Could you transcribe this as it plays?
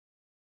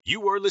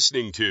You are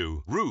listening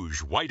to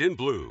Rouge White and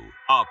Blue,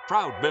 a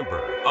proud member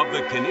of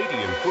the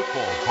Canadian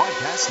Football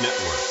Podcast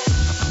Network.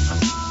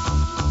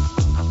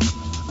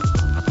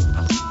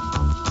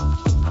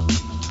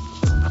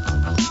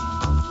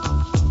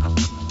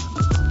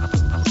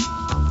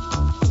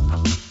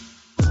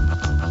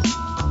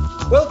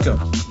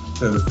 Welcome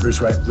to the Rouge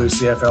White Blue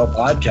CFL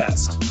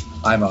podcast.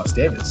 I'm Oz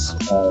Davis.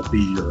 I'll be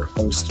your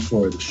host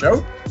for the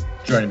show.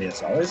 Joining me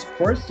as always, of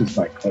course, is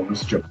my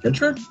co-host Joe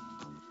Pritchard.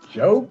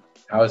 Joe,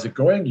 how is it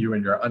going? You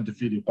and your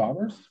undefeated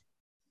Bombers?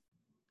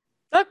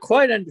 Not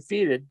quite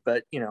undefeated,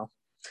 but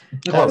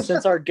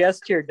since our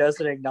guest here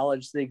doesn't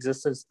acknowledge the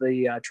existence of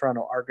the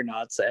Toronto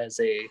Argonauts as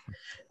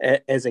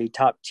a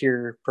top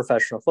tier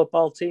professional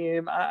football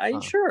team,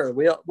 I'll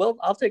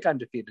take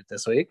undefeated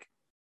this week.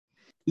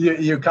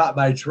 You caught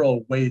my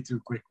troll way too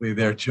quickly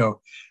there,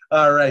 Joe.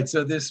 All right,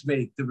 so this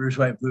week the Rouge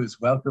White Blues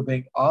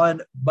welcoming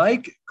on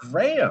Mike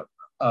Graham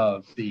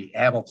of the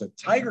Hamilton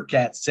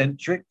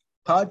Ticats-centric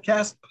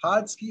podcast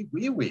Pod Skee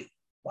Wee Wee.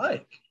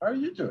 Mike, how are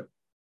you doing?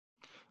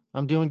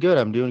 I'm doing good.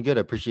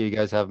 I appreciate you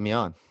guys having me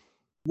on.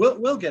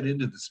 We'll get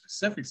into the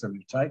specifics of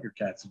your Tiger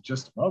Cats in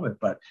just a moment,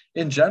 but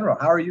in general,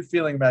 how are you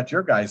feeling about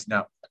your guys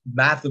now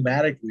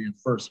mathematically in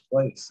first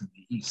place in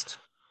the East?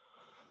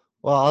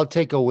 Well, I'll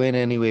take a win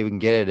any way we can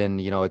get it, and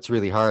it's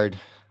really hard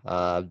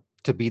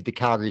to beat the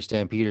Calgary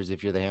Stampeders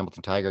if you're the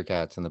Hamilton Tiger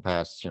Cats in the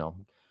past,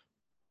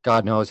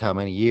 God knows how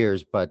many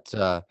years, but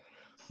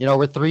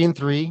we're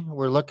 3-3.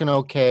 We're looking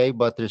okay,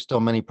 but there's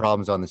still many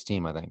problems on this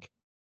team, I think.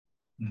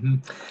 Mm-hmm.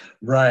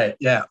 Right.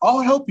 Yeah.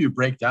 I'll help you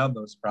break down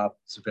those problems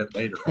a bit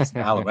later as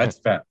an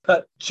Alouettes fan.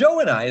 But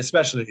Joe and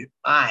especially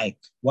I,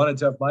 wanted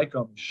to have Mike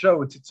on the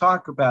show to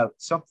talk about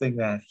something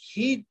that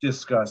he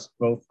discussed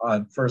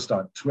first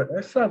on Twitter.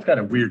 It sounds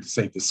kind of weird to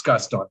say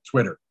discussed on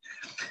Twitter,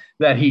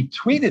 that he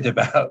tweeted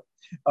about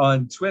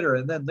on Twitter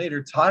and then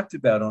later talked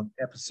about on an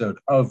episode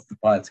of the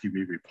Pod Skee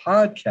Wee Wee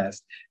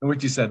podcast, in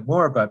which he said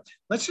more about.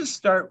 Let's just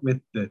start with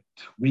the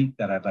tweet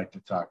that I'd like to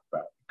talk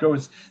about. It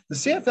goes, the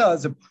CFL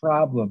has a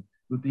problem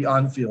with the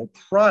on-field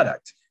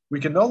product.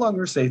 We can no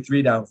longer say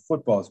 3-down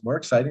football is more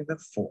exciting than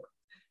 4.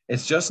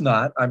 It's just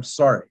not. I'm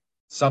sorry.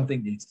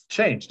 Something needs to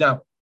change.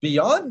 Now,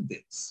 beyond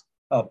this,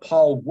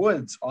 Paul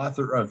Woods,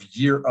 author of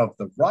Year of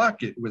the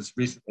Rocket, who was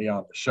recently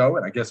on the show,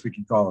 and I guess we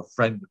can call a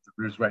friend of the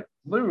Rouge White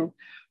Blue,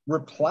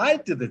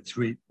 replied to the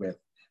tweet with,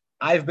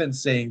 I've been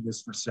saying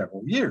this for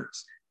several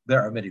years.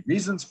 There are many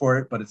reasons for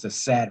it, but it's a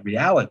sad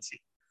reality.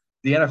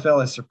 The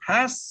NFL has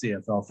surpassed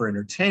CFL for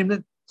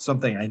entertainment,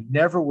 something I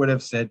never would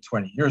have said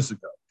 20 years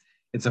ago.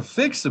 It's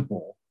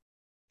fixable,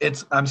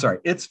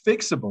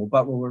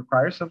 but will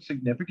require some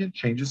significant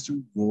changes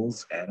to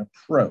rules and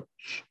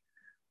approach.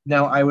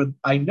 Now,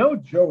 I know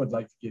Joe would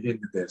like to get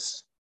into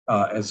this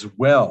as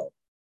well,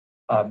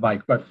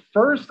 Mike, but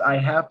first I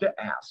have to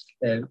ask,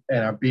 and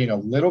I'm being a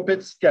little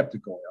bit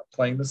skeptical. I'm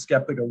playing the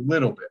skeptic a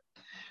little bit,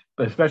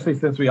 but especially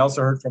since we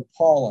also heard from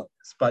Paul on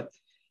this, but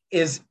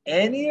is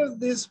any of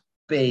this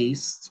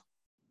based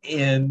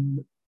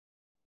in,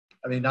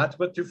 not to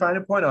put too fine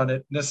a point on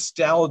it,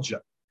 nostalgia?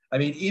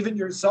 Even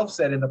yourself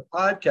said in the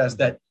podcast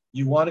that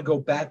you want to go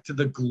back to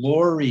the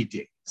glory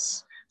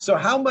days. So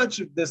how much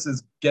of this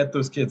is get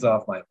those kids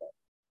off my phone?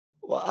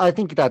 Well, I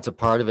think that's a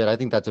part of it. I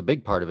think that's a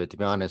big part of it, to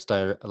be honest.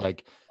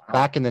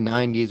 Back in the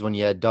 90s when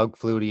you had Doug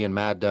Flutie and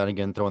Matt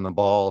Dunnigan throwing the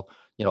ball,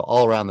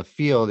 all around the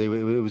field, it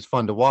was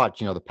fun to watch.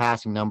 The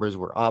passing numbers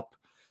were up.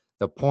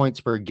 The points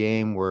per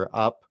game were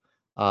up.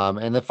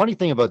 And the funny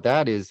thing about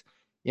that is,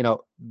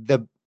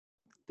 the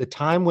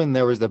time when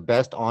there was the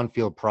best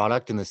on-field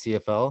product in the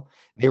CFL,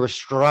 they were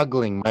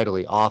struggling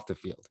mightily off the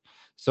field.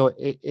 So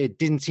it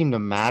didn't seem to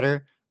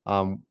matter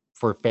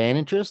for fan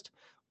interest.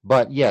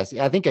 But yes,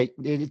 I think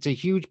it's a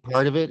huge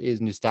part of it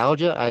is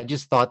nostalgia. I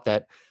just thought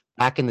that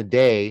back in the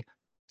day,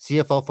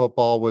 CFL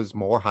football was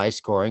more high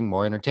scoring,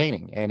 more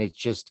entertaining. And it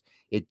just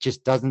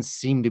doesn't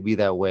seem to be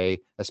that way,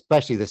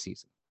 especially this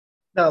season.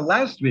 Now,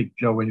 last week,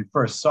 Joe, when you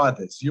first saw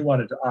this, you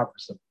wanted to offer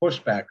some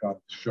pushback on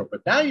the show,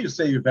 but now you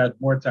say you've had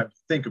more time to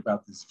think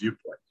about this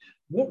viewpoint.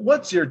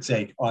 What's your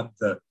take on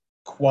the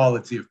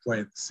quality of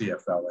playing the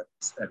CFL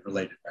and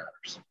related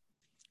matters?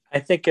 I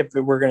think if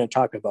we're going to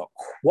talk about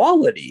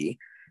quality,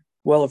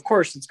 well, of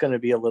course, it's going to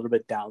be a little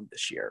bit down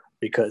this year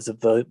because of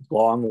the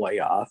long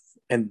layoff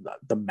and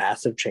the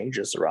massive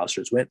changes the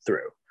rosters went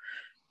through.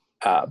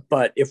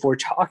 But if we're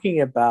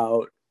talking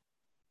about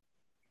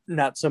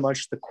not so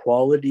much the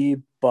quality,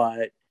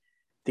 but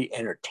the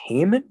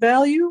entertainment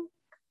value,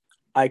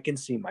 I can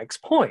see Mike's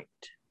point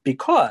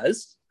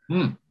because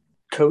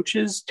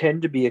coaches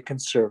tend to be a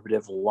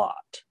conservative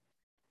lot.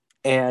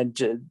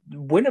 And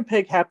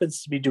Winnipeg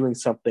happens to be doing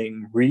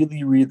something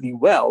really, really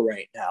well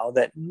right now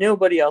that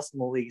nobody else in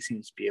the league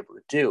seems to be able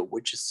to do,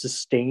 which is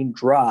sustain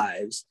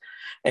drives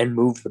and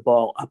move the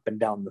ball up and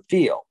down the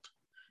field.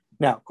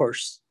 Now, of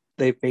course,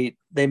 they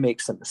make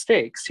some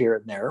mistakes here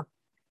and there,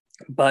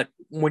 but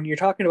when you're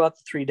talking about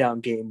the 3-down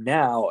game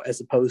now,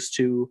 as opposed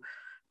to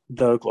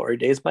the glory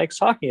days Mike's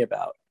talking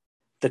about,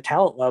 the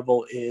talent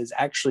level is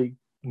actually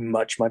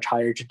much, much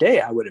higher today,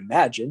 I would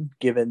imagine,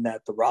 given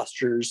that the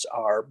rosters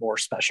are more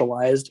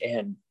specialized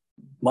and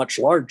much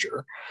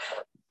larger.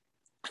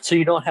 So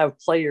you don't have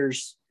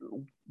players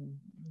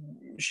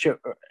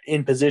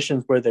in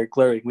positions where their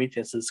glaring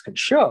weaknesses can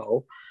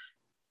show.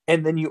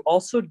 And then you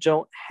also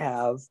don't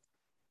have,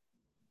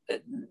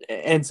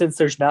 and since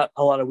there's not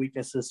a lot of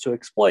weaknesses to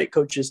exploit,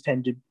 coaches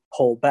tend to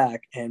pull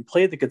back and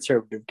play the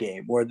conservative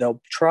game where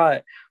they'll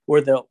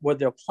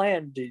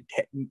plan to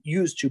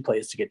use 2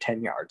 plays to get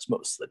 10 yards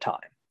most of the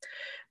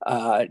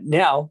time.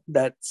 Now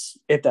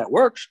if that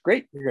works,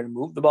 great. You're going to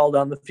move the ball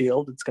down the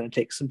field. It's going to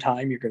take some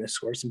time. You're going to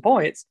score some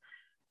points.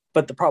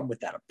 But the problem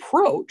with that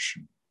approach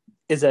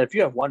is that if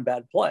you have one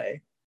bad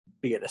play,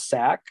 be it a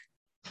sack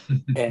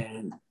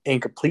and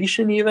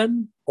incompletion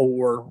even,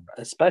 or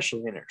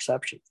especially an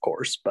interception, of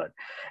course, but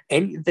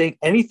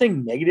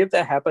anything negative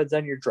that happens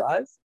on your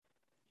drive,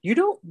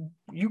 you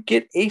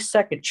get a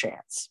second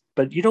chance,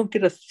 but you don't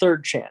get a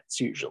third chance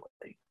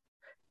usually.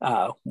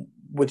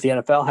 With the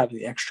NFL having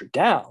the extra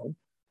down,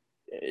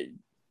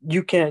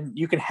 you can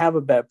have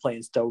a bad play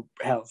and still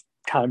have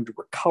time to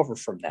recover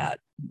from that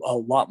a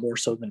lot more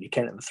so than you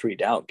can in the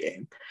 3-down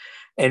game.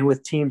 And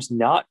with teams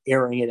not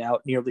airing it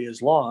out nearly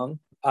as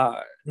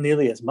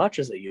much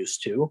as they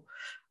used to,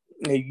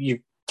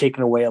 you've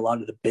taken away a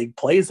lot of the big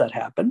plays that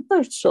happen.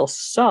 There's still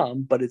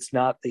some, but it's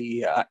not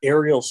the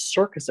aerial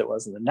circus it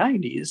was in the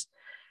 90s.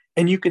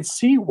 And you can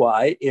see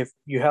why if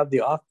your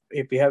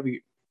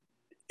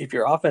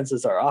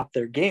offenses are off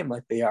their game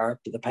like they are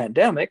after the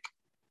pandemic,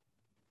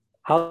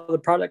 how the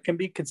product can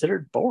be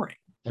considered boring.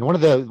 And one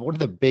of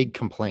the big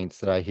complaints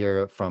that I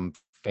hear from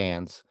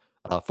fans,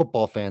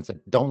 football fans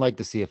that don't like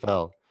the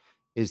CFL,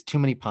 is too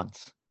many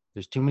punts.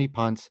 There's too many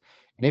punts.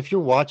 And if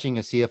you're watching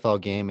a CFL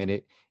game and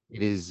it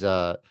is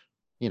the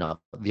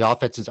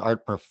offenses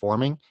aren't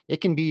performing,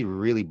 it can be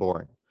really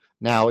boring.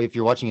 Now, if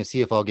you're watching a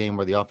CFL game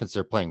where the offenses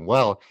are playing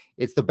well,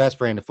 it's the best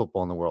brand of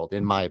football in the world,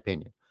 in my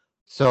opinion.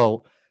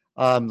 So,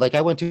 I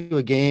went to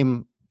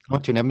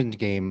an Edmonton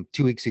game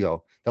 2 weeks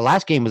ago. The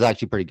last game was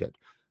actually pretty good.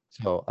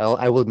 So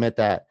I will admit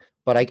that.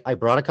 But I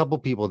brought a couple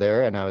people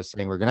there, and I was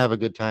saying, we're going to have a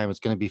good time. It's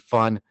going to be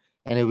fun.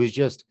 And it was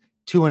just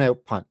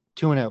 2-and-out punt,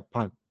 2-and-out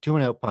punt,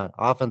 2-and-out punt,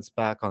 offense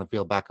back on the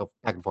field, back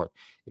and forth.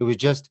 It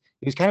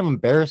was kind of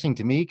embarrassing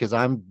to me because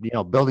I'm,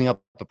 building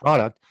up the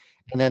product,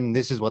 and then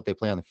this is what they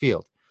play on the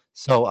field.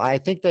 So I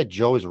think that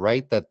Joe is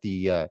right that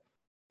the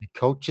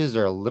coaches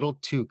are a little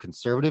too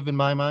conservative in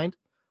my mind.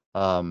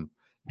 And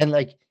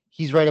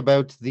he's right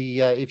about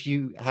if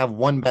you have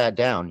one bad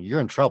down, you're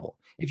in trouble.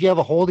 If you have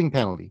a holding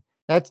penalty,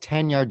 that's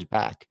 10 yards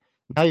back.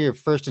 Now you're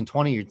 1st and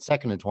 20, you're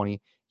 2nd and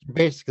 20.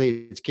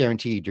 Basically, it's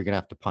guaranteed you're going to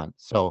have to punt.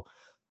 So,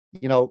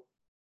 I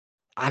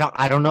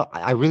don't know.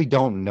 I really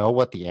don't know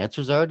what the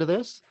answers are to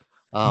this.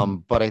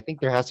 But I think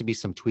there has to be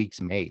some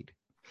tweaks made.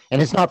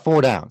 And it's not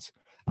 4 downs.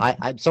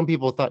 Some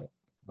people thought,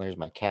 there's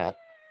my cat.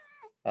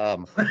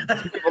 Some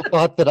people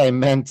thought that I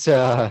meant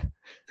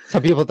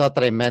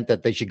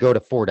that they should go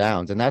to 4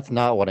 downs, and that's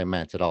not what I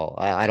meant at all.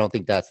 I don't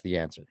think that's the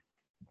answer.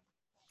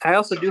 I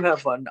also do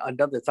have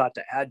another thought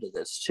to add to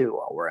this too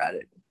while we're at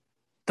it.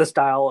 The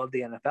style of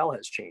the NFL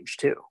has changed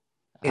too.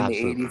 In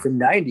Absolutely. the 80s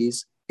and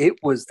 90s, it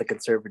was the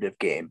conservative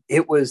game.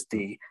 It was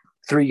the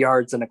 3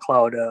 yards in a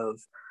cloud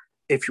of,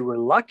 if you were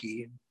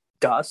lucky,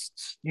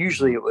 dust.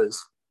 Usually it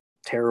was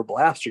terrible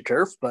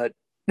AstroTurf, but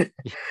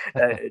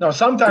no,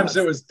 sometimes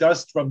it was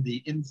dust from the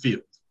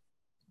infield.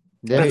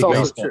 That's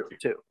also true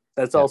too.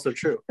 That's also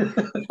true.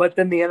 But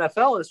then the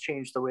NFL has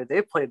changed the way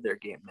they played their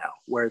game now,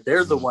 where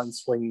they're the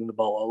ones slinging the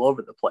ball all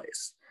over the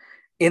place.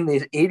 In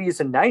the 80s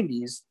and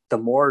 90s, the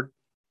more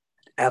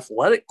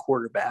athletic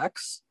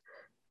quarterbacks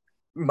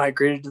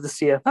migrated to the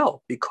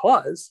CFL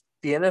because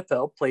the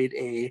NFL played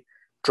a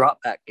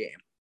drop back game.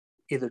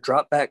 Either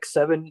drop back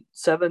seven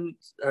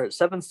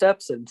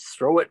steps and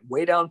throw it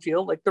way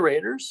downfield like the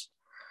Raiders,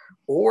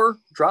 or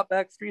drop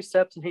back 3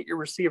 steps and hit your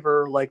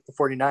receiver like the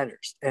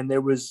 49ers. And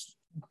there was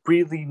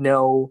really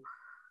no,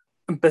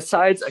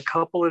 besides a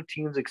couple of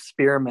teams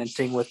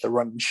experimenting with the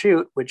run and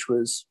shoot, which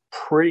was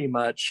pretty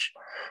much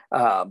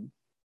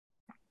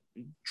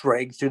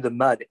dragged through the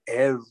mud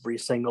every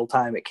single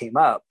time it came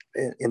up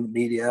in the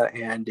media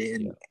and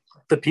in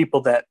the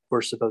people that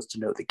were supposed to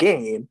know the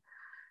game.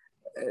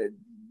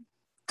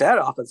 That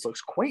offense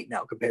looks quaint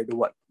now compared to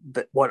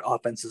what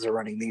offenses are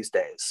running these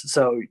days.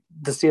 So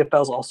the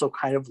CFL's also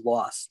kind of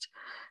lost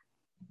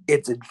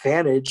its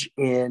advantage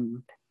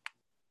in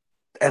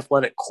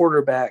athletic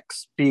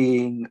quarterbacks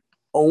being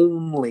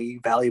only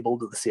valuable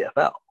to the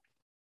CFL.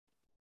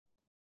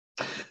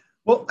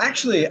 Well,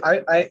 actually,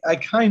 I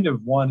kind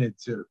of wanted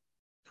to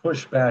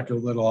push back a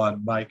little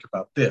on Mike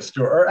about this,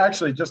 or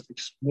actually just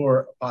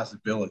explore a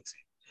possibility.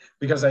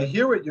 Because I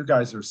hear what you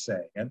guys are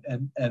saying.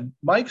 And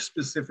Mike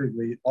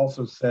specifically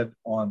also said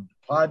on the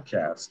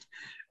podcast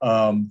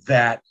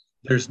that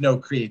there's no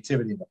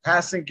creativity in the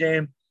passing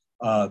game.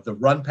 The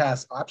run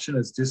pass option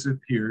has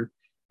disappeared,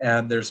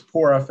 and there's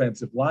poor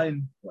offensive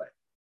line play.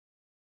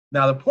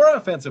 Now, the poor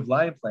offensive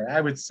line play,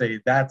 I would say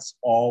that's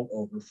all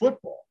over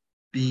football,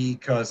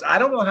 because I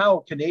don't know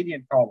how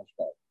Canadian college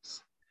ball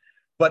is,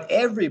 but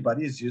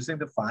everybody is using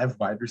the 5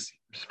 wide receiver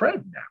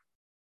spread now,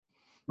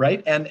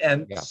 right?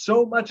 And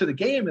so much of the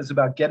game is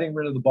about getting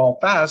rid of the ball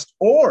fast,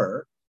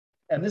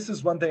 and this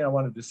is one thing I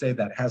wanted to say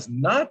that has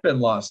not been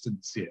lost in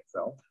the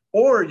CFL,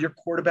 or your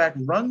quarterback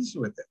runs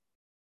with it.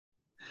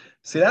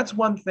 See, that's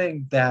one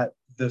thing that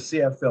the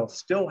CFL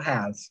still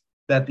has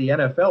that the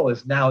NFL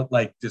is now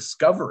like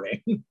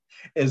discovering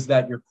is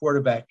that your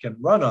quarterback can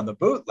run on the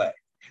bootleg,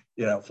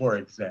 for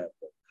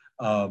example,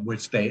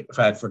 which they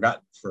had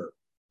forgotten for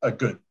a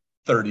good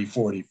 30,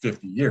 40,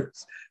 50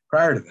 years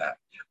prior to that.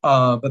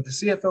 But the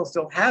CFL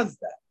still has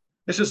that.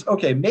 It's just,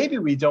 okay, maybe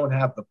we don't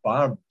have the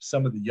bombers,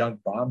 some of the young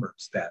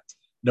bombers that,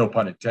 no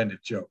pun intended,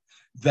 Joe,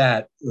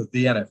 that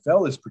the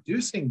NFL is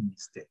producing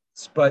these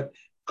days. But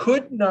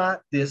could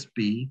not this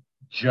be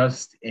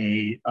just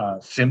a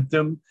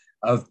symptom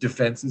of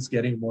defenses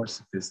getting more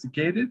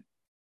sophisticated?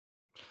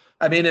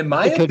 I mean, in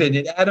my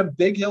opinion, Adam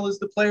Bighill is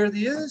the player of the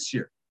year this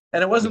year.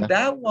 And it wasn't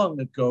that long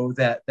ago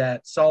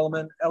that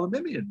Solomon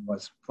Elimimian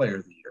was player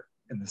of the year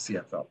in the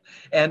CFL.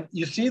 And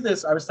you see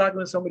this, I was talking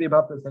to somebody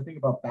about this, I think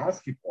about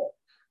basketball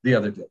the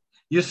other day.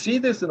 You see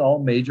this in all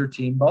major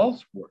team ball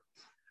sports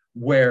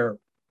where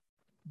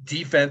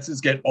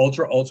defenses get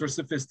ultra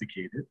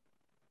sophisticated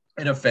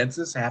and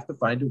offenses have to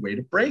find a way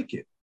to break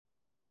it.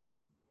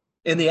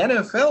 In the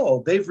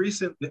NFL,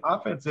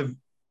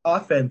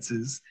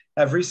 offenses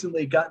have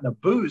recently gotten a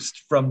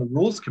boost from the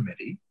rules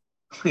committee.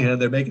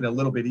 They're making it a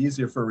little bit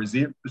easier for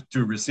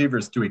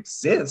receivers to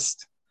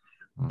exist.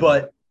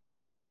 But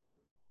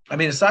I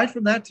mean, aside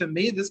from that, to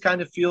me, this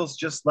kind of feels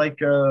just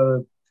like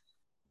a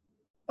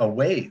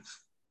wave.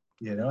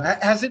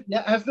 Has the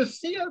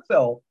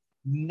CFL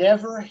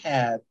never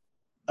had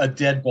a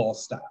dead ball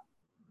style?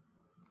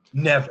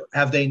 Never.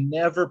 Have they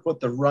never put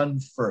the run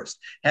first?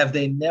 Have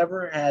they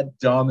never had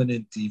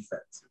dominant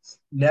defenses?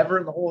 Never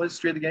in the whole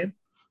history of the game?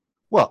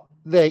 Well,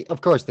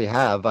 of course they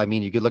have. I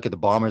mean, you could look at the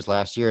Bombers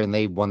last year and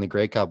they won the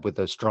Grey Cup with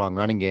a strong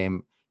running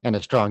game and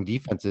a strong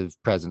defensive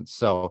presence.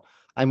 So,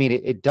 I mean,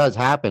 it does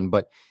happen,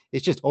 but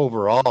it's just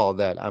overall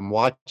that I'm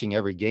watching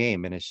every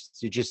game and it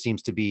just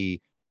seems to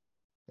be,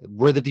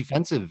 we're the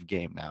defensive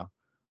game now.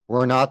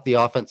 We're not the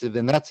offensive.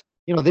 And that's,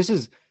 this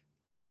is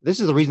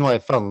the reason why I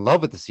fell in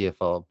love with the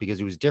CFL, because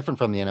it was different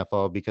from the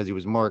NFL, because it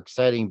was more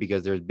exciting,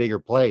 because there's bigger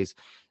plays.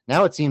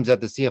 Now it seems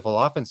that the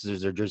CFL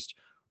offenses are just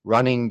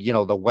running,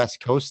 the West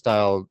Coast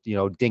style,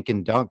 dink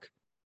and dunk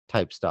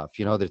type stuff.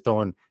 They're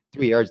throwing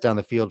 3 yards down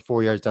the field,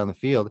 4 yards down the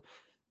field.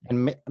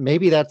 And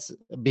maybe that's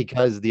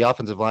because the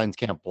offensive lines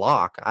can't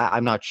block.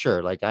 I'm not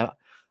sure. Like,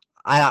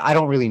 I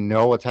don't really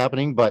know what's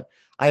happening, but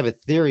I have a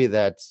theory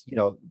that,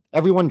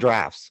 everyone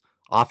drafts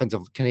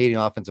Canadian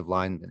offensive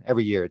linemen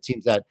every year. It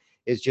seems that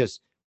it's just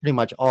pretty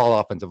much all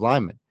offensive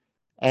linemen.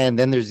 And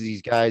then there's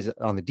these guys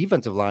on the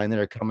defensive line that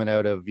are coming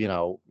out of,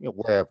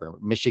 wherever,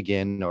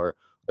 Michigan, or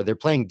they're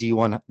playing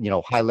D1,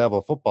 high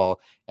level football,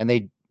 and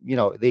they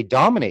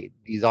dominate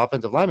these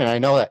offensive linemen. I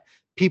know that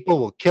people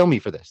will kill me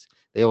for this.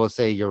 They will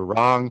say you're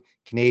wrong.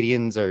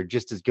 Canadians are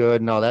just as good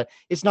and all that.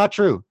 It's not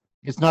true.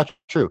 It's not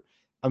true.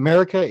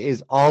 America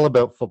is all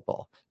about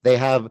football.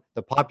 The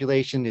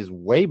population is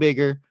way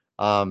bigger.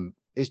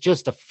 It's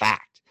just a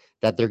fact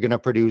that they're going to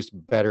produce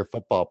better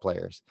football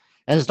players.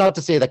 And it's not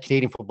to say that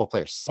Canadian football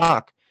players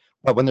suck,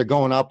 but when they're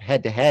going up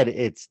head to head,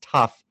 it's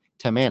tough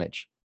to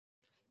manage.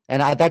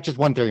 And that's just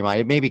one theory of mine.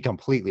 It may be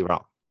completely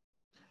wrong.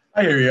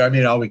 I hear you. I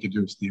mean, all we can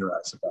do is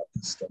theorize about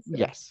this stuff.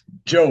 Yes.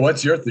 Joe,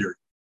 what's your theory?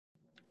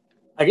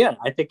 Again,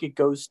 I think it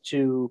goes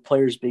to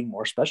players being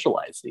more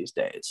specialized these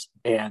days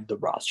and the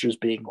rosters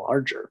being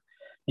larger.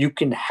 You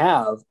can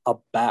have a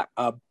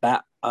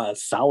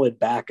solid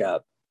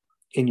backup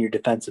in your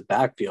defensive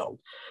backfield.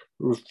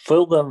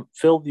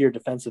 Fill your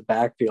defensive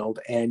backfield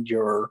and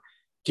your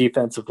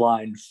defensive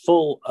line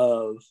full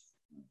of,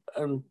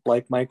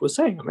 like Mike was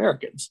saying,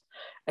 Americans,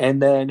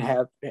 and then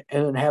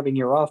having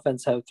your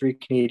offense have 3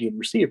 Canadian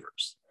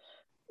receivers.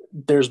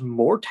 There's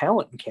more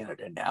talent in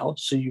Canada now,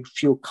 so you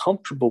feel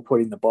comfortable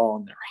putting the ball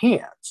in their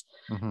hands.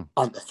 Mm-hmm.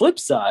 On the flip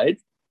side,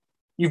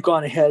 you've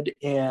gone ahead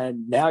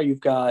and now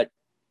you've got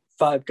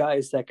 5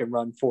 guys that can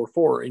run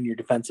 4-4 in your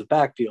defensive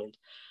backfield.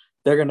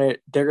 They're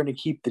gonna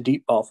keep the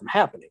deep ball from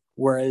happening.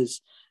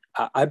 Whereas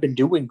I've been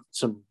doing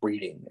some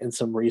reading and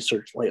some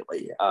research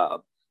lately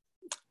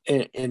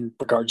in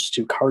regards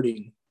to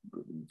carding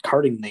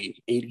the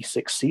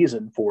 86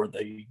 season for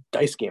the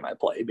dice game I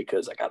play,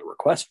 because I got a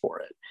request for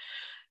it.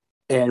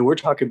 And we're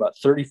talking about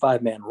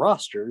 35-man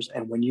rosters.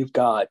 And when you've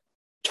got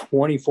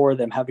 24 of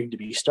them having to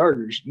be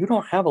starters, you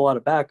don't have a lot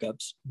of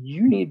backups.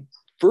 You need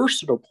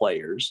versatile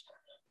players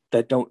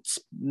that don't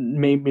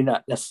maybe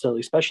not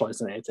necessarily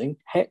specialize in anything.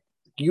 Hey,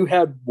 you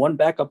had 1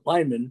 backup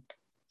lineman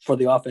for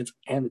the offense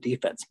and the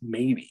defense,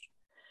 maybe.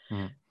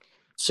 Mm-hmm.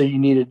 So you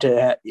needed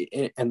to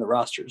and the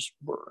rosters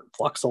were in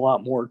flux a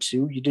lot more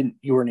too.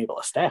 You weren't able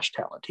to stash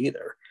talent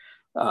either.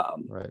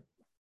 Right.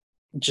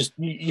 Just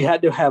you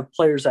had to have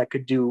players that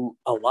could do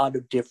a lot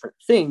of different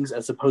things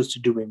as opposed to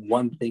doing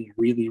one thing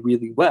really,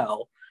 really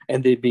well,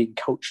 and they being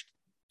coached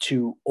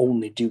to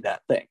only do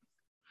that thing.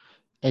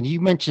 And you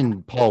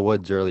mentioned Paul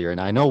Woods earlier,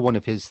 and I know one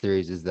of his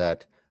theories is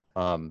that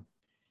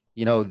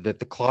That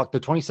the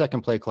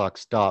 20-second play clock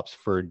stops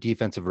for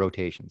defensive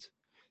rotations.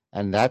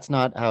 And that's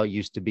not how it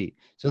used to be.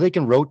 So they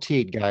can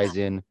rotate guys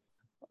in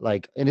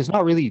and it's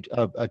not really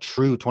a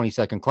true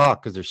 20-second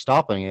clock because they're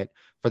stopping it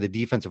for the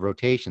defensive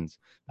rotations.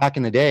 Back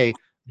in the day,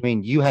 I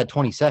mean, you had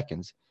 20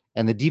 seconds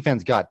and the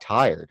defense got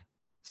tired.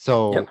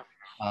 So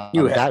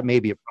that may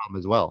be a problem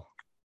as well.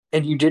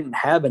 And you didn't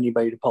have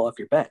anybody to pull off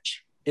your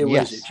bench. It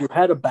was, if you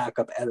had a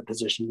backup at a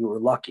position, you were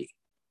lucky.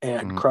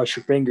 And cross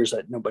your fingers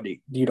that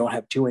you don't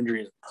have 2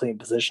 injuries in the same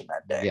position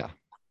that day. Yeah.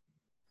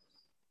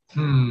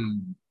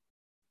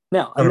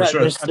 Now, I'm not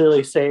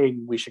necessarily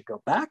saying we should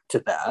go back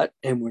to that,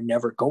 and we're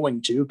never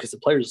going to, because the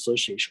Players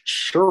Association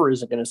sure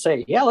isn't going to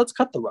say, yeah, let's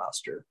cut the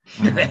roster.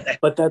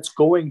 But that's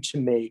going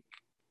to make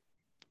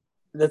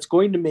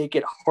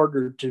it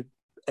harder to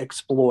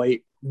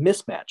exploit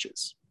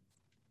mismatches.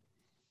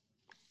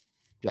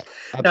 Yeah,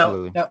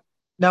 absolutely.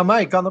 Now,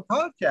 Mike, on the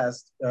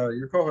podcast,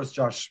 your co-host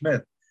Josh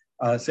Smith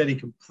said he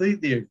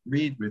completely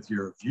agreed with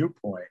your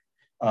viewpoint.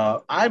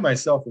 I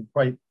myself am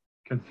quite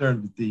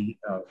concerned with the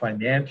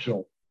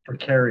financial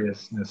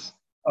precariousness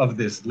of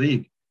this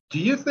league. Do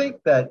you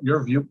think that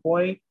your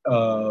viewpoint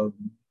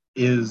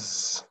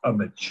is a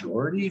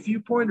majority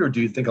viewpoint, or do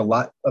you think a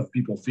lot of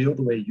people feel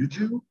the way you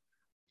do?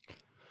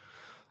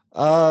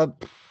 I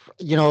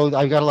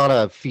got a lot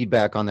of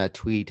feedback on that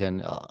tweet,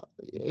 and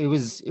it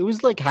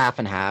was like half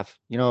and half.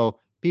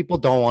 People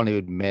don't want to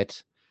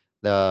admit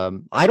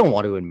I don't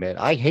want to admit.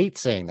 I hate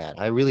saying that.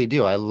 I really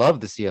do. I love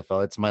the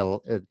CFL. It's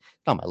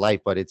not my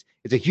life, but it's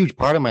a huge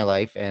part of my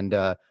life, and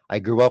I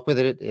grew up with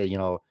it.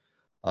 The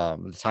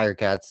Tiger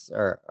Cats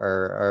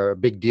are a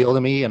big deal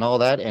to me and all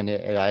that, and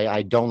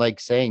I don't like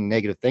saying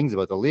negative things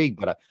about the league,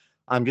 but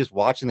I'm just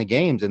watching the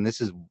games, and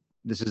this is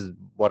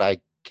what I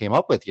came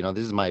up with.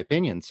 This is my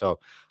opinion. So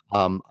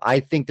I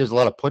think there's a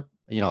lot of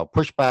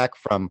pushback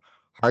from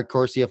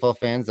hardcore CFL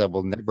fans that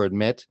will never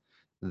admit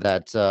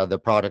that the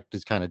product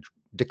is kind of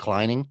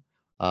declining.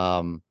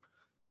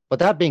 But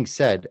that being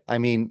said, I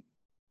mean,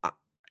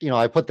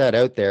 I put that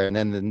out there, and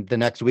then the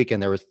next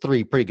weekend there was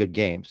 3 pretty good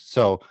games.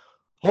 So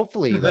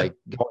hopefully, going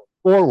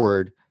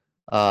forward,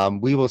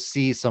 we will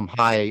see some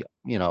high,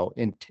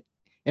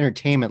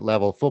 entertainment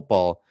level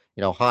football,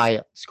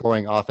 high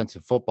scoring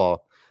offensive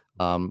football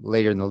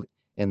later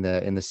in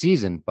the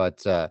season.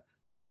 But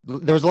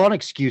there was a lot of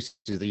excuses.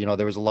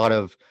 There was a lot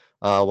of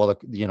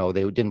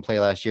they didn't play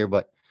last year,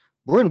 but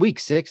we're in week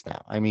 6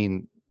 now. I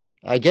mean,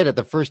 I get it.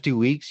 The first 2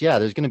 weeks,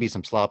 there's going to be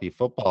some sloppy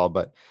football,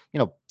 but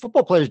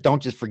football players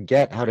don't just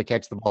forget how to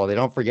catch the ball. They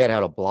don't forget how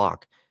to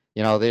block.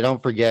 They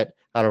don't forget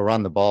how to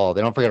run the ball.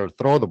 They don't forget how to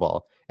throw the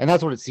ball. And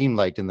that's what it seemed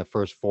like in the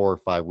first 4 or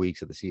 5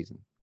 weeks of the season.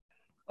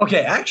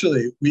 Okay,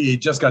 actually, we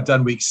just got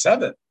done week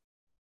 7.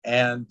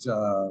 And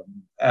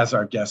as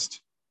our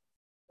guest,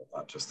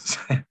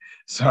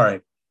 as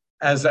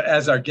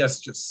our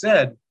guest just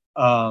said,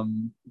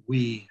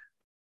 we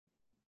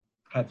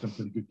had some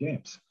pretty good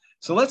games.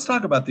 So let's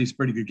talk about these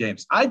pretty good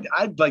games.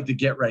 I'd like to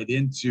get right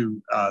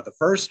into the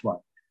first one,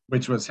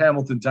 which was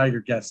Hamilton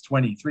Ticats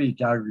 23,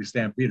 Calgary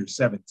Stampeders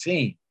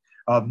 17.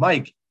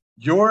 Mike,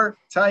 your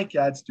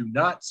Ticats do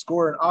not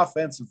score an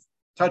offensive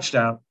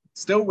touchdown,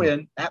 still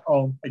win at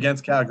home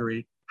against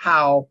Calgary.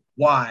 How?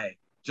 Why?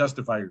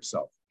 Justify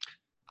yourself.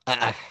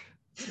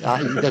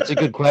 That's a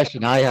good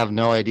question. I have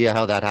no idea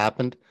how that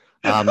happened.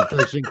 The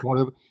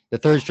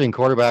third string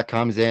quarterback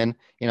comes in.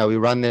 We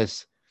run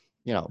this,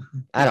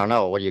 I don't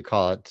know, what do you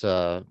call it?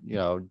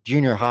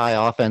 Junior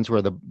high offense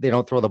where they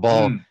don't throw the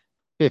ball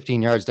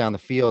 15 yards down the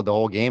field the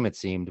whole game, it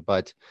seemed.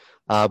 But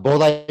Bo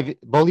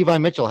Levi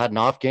Mitchell had an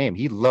off game.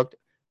 He looked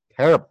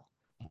terrible.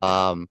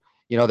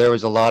 There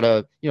was a lot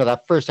of,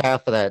 that first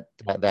half of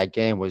that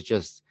game was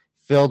just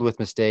filled with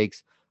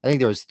mistakes. I think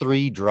there was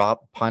 3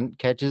 drop punt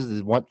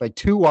catches,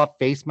 2 off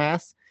face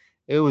masks.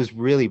 It was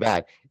really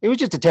bad. It was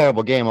just a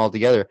terrible game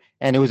altogether,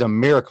 and it was a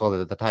miracle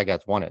that the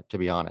Ticats won it, to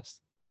be honest.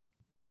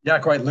 Yeah,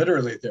 quite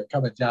literally. They're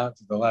coming down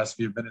to the last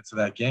few minutes of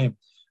that game.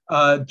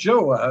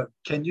 Joe,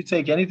 can you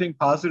take anything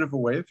positive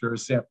away if you're a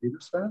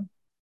Stampeders fan?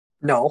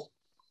 No.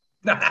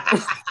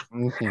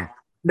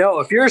 No,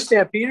 if you're a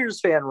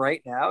Stampeders fan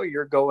right now,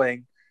 you're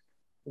going,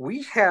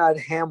 we had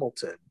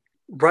Hamilton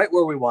right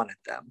where we wanted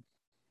them.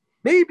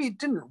 Maybe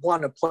didn't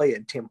want to play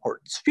in Tim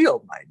Hortons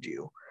Field, mind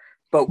you,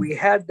 but we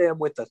had them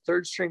with a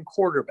third string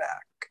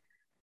quarterback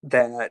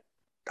that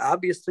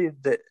obviously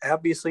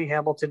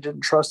Hamilton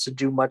didn't trust to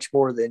do much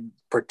more than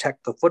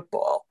protect the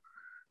football.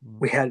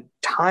 We had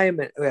time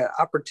and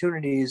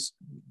opportunities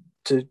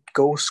to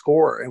go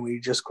score, and we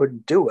just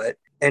couldn't do it.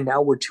 And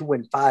now we're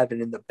 2-5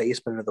 and in the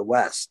basement of the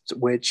West,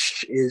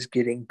 which is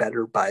getting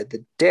better by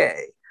the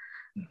day.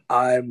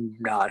 I'm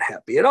not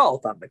happy at all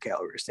if I'm a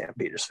Calgary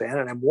Stampeders fan,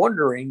 and I'm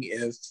wondering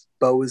if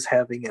Bo is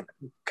having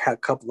a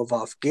couple of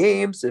off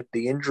games, if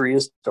the injury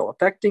is still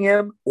affecting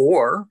him,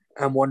 or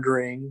I'm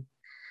wondering,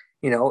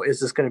 is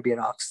this going to be an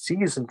off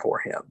season for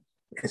him?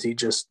 Is he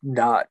just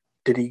not?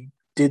 Did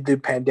the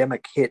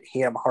pandemic hit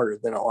him harder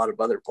than a lot of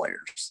other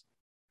players?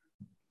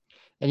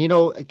 And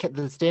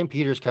the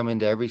Stampeders come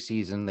into every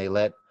season. They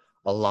let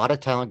a lot of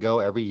talent go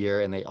every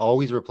year, and they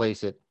always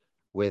replace it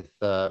with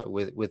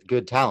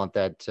good talent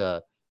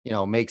that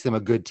makes them a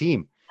good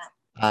team.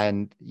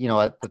 And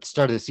at the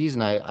start of the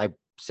season, I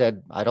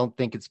said I don't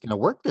think it's going to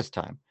work this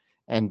time,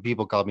 and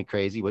people called me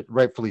crazy, but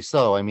rightfully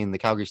so. I mean, the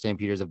Calgary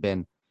Stampeders have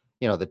been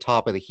the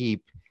top of the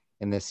heap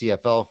in the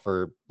CFL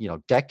for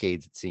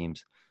decades, it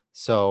seems.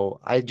 So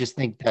I just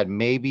think that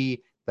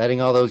maybe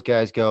letting all those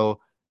guys go,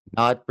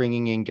 not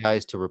bringing in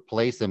guys to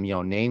replace them,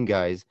 name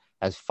guys,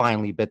 has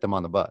finally bit them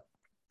on the butt.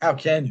 How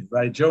can you,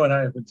 right? Joe and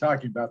I have been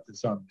talking about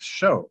this on the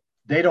show.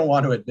 They don't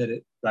want to admit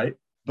it, right?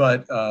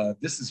 But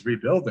this is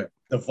rebuilding.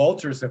 The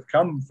Vultures have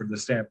come for the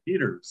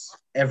Stampeders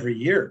every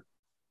year,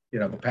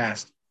 the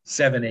past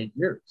 7-8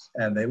 years,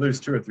 and they lose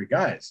 2 or 3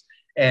 guys.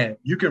 And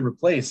you can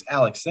replace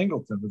Alex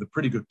Singleton with a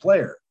pretty good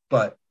player,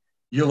 but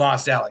you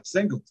lost Alex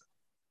Singleton,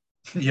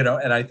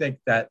 and I think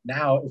that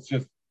now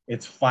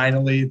it's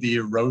finally, the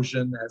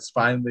erosion has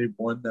finally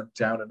worn them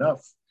down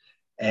enough.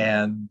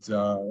 And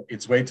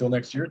it's wait till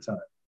next year time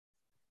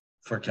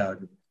for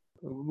Calgary.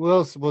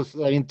 Well,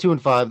 I mean,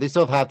 2-5. They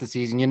still have half the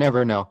season. You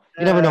never know.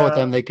 You never know with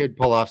them. They could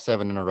pull off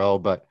 7 in a row,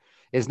 but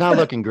it's not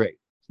looking great.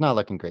 It's not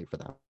looking great for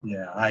them.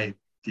 I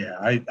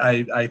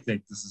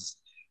think this is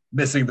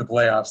missing the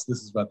playoffs.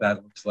 This is what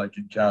that looks like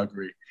in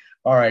Calgary.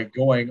 All right,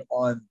 going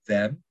on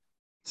then.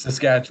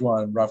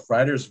 Saskatchewan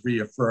Roughriders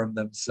reaffirmed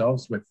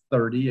themselves with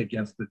 30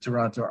 against the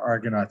Toronto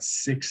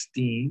Argonauts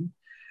 16.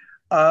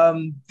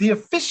 The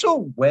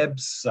official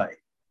website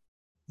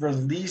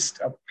released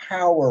a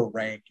power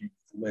rankings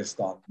list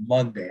on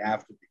Monday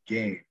after the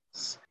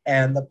games.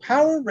 And the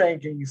power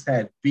rankings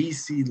had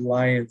BC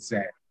Lions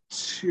at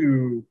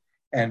 2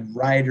 and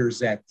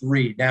Riders at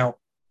 3. Now,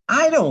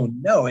 I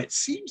don't know. It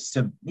seems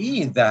to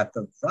me that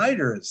the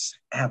Riders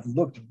have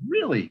looked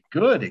really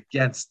good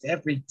against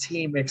every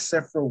team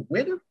except for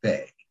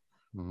Winnipeg.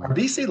 Mm-hmm. Are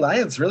BC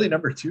Lions really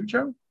number 2,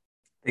 Joe?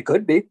 They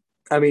could be.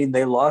 I mean,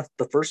 they lost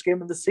the first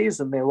game of the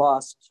season. They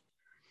lost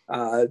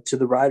to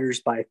the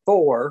Riders by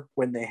 4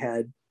 when they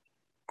had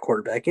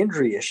quarterback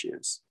injury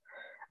issues.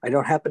 I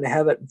don't happen to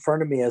have it in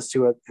front of me as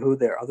to who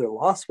their other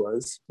loss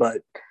was,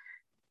 but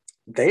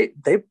they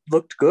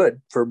looked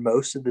good for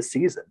most of the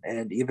season.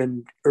 And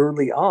even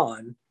early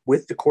on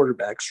with the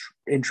quarterback's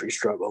injury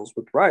struggles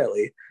with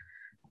Riley,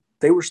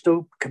 they were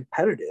still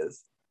competitive.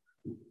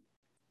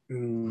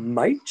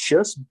 Might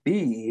just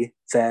be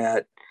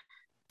that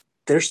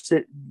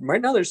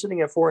right now they're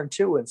sitting at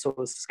 4-2, and so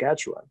is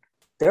Saskatchewan.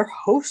 They're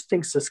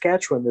hosting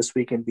Saskatchewan this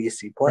week in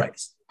BC plays.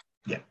 Right.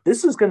 Yeah.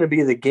 This is going to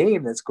be the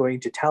game that's going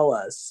to tell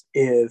us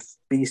if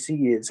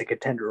BC is a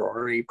contender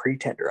or a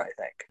pretender, I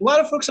think. A lot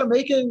of folks are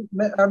making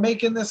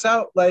this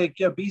out like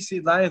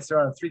BC Lions are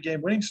on a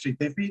 3-game winning streak.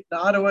 They've beaten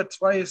Ottawa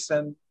twice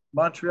and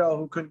Montreal,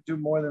 who couldn't do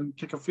more than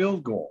kick a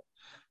field goal.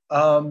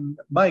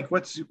 Mike,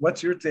 what's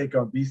your take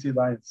on BC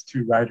Lions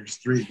 2, Riders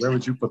 3? Where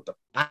would you put them?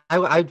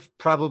 I'd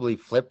probably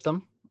flip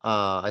them.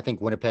 I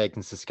think Winnipeg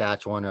and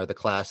Saskatchewan are the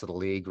class of the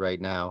league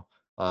right now.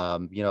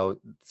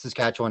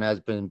 Saskatchewan has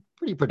been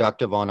pretty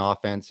productive on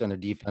offense, and their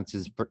defense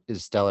is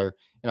stellar.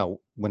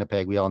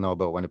 Winnipeg, we all know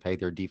about Winnipeg.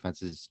 Their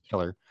defense is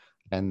killer,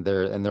 and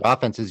their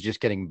offense is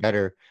just getting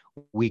better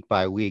week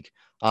by week.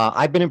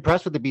 I've been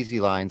impressed with the BC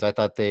Lions. I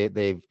thought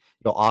they've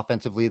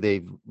offensively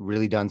they've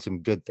really done some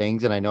good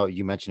things, and I know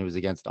you mentioned it was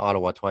against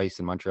Ottawa twice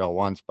and Montreal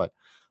once, but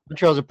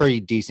Montreal's a pretty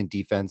decent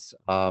defense.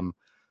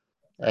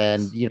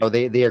 And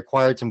they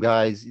acquired some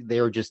guys.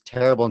 They were just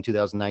terrible in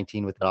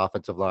 2019 with that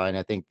offensive line.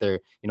 I think they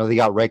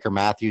got Riker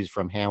Matthews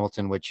from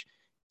Hamilton, which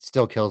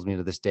still kills me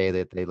to this day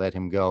that they let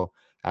him go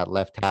at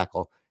left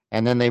tackle.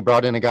 And then they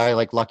brought in a guy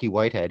like Lucky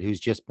Whitehead, who's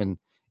just been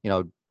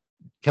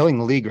killing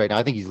the league right now.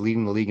 I think he's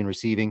leading the league in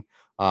receiving.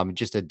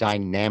 Just a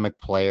dynamic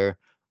player,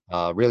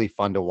 really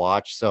fun to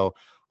watch. So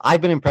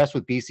I've been impressed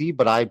with BC,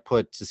 but I'd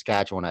put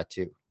Saskatchewan at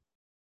 2.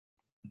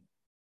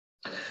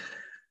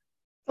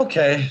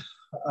 Okay.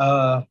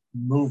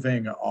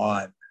 Moving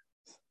on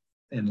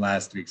in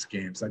last week's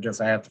games. I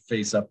guess I have to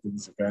face up to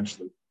this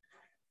eventually.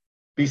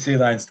 BC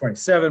Lions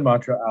 27,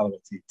 Montreal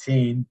Alouettes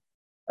 18.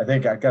 I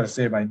think I got to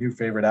say my new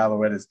favorite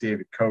Alouette is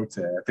David Cote.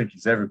 I think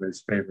he's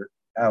everybody's favorite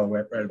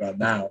Alouette right about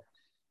now.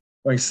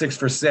 Going 6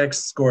 for 6,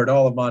 scored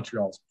all of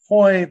Montreal's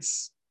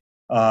points.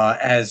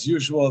 As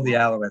usual, the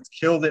Alouettes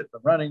killed it in the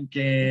running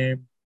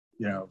game.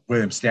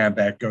 William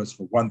Stanback goes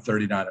for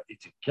 139 of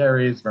 18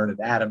 carries. Vernon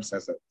Adams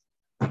has a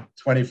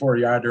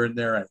 24-yarder in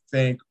there, I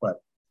think.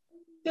 But,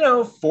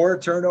 4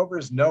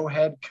 turnovers, no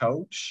head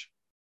coach.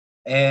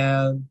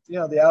 And, the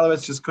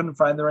Alouettes just couldn't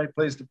find the right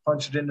place to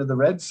punch it into the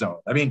red zone.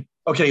 I mean,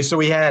 okay, so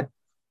we had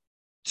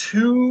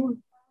 2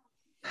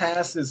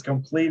 passes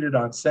completed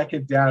on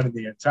second down in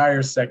the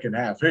entire second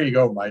half. Here you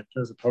go, Mike.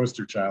 There's a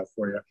poster child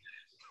for you.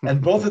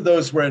 And both of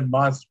those were in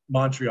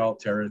Montreal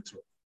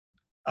territory.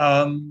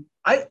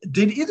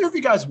 Did either of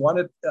you guys want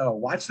to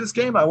watch this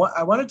game? I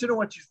wanted to know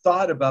what you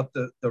thought about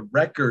the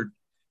record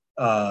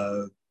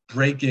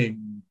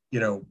breaking,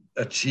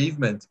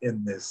 achievement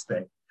in this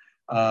thing.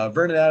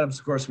 Vernon Adams,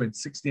 of course, went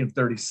 16 of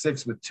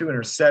 36 with 2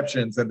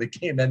 interceptions and the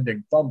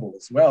game-ending fumble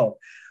as well.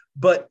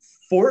 But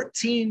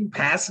 14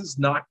 passes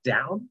knocked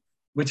down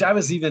which I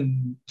was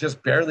even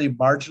just barely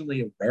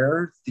marginally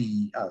aware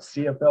the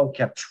CFL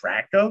kept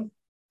track of.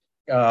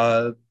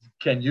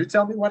 Can you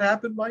tell me what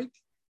happened, Mike?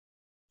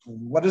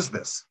 What is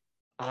this?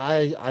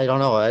 I don't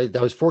know.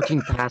 There was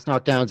 14 pass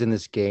knockdowns in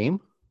this game.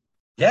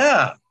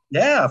 Yeah,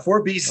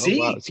 for BC. Oh,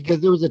 wow.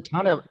 Because there was a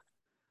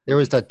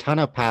ton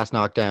of pass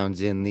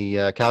knockdowns in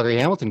the Calgary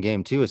Hamilton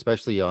game too,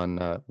 especially on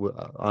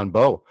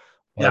Bo.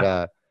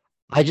 But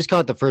I just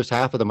caught the first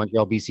half of the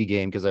Montreal BC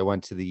game because I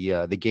went to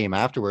the game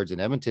afterwards in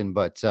Edmonton.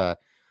 But to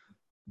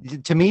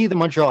me, the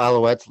Montreal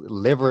Alouettes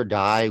live or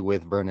die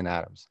with Vernon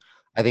Adams.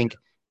 I think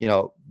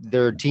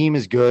their team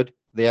is good.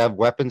 They have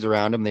weapons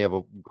around them. They have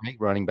a great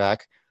running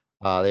back.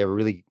 They have a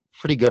really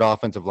pretty good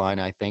offensive line,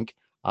 I think.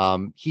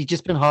 He's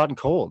just been hot and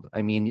cold.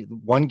 I mean,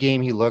 one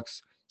game he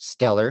looks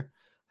stellar.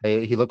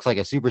 He looks like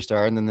a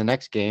superstar. And then the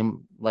next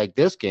game, like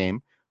this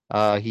game,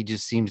 he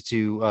just seems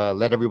to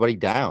let everybody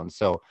down.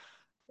 So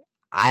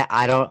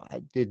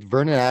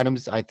Vernon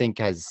Adams, I think,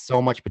 has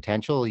so much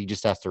potential. He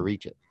just has to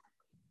reach it.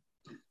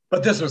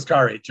 But this was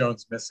Kari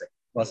Jones missing,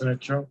 wasn't it,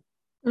 Joe?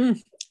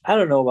 I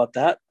don't know about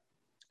that.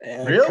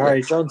 Really?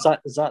 Kari Jones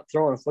is not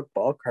throwing a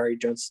football. Kari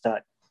Jones is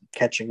not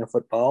catching a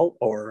football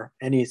or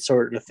any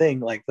sort of thing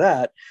like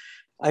that.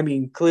 I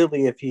mean,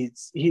 clearly, if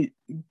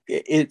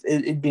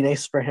it'd be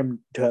nice for him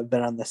to have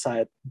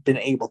been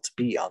able to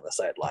be on the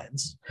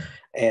sidelines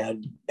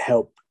and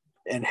help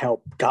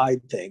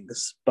guide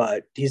things,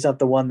 but he's not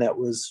the one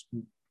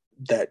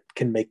that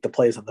can make the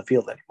plays on the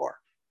field anymore.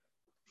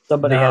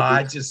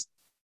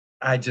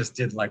 I just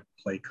didn't like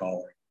the play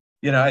calling.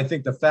 I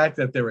think the fact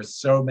that there were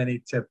so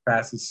many tip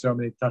passes, so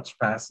many touch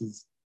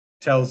passes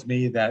tells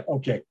me that,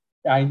 okay,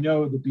 I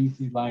know the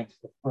BC Lions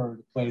prefer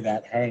to play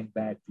that hang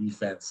back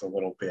defense a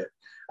little bit.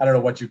 I don't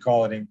know what you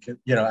call it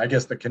I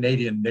guess the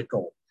Canadian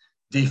nickel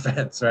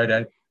defense,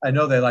 right? I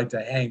know they like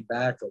to hang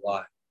back a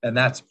lot, and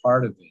that's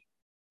part of it,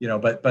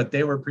 but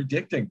they were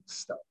predicting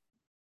stuff.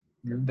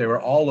 They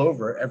were all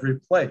over every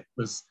play. It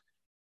was,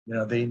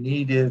 they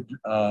needed,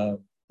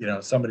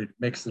 somebody to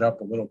mix it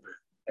up a little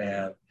bit.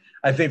 And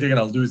I think they're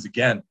going to lose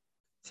again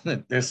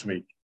this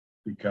week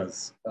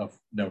because of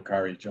no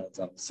Kari Jones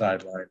on the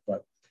sideline.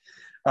 But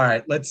all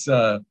right, let's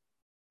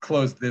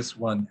close this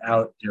one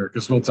out here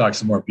because we'll talk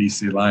some more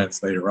BC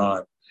Lions later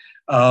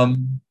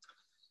on.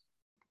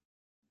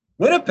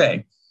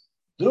 Winnipeg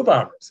Blue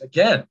Bombers,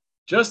 again,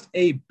 just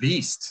a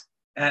beast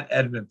at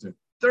Edmonton,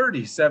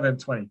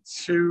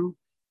 37-22,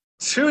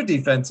 2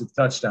 defensive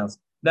touchdowns.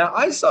 Now,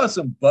 I saw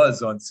some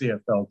buzz on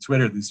CFL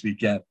Twitter this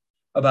weekend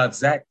about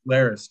Zach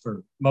Glarus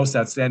for most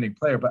outstanding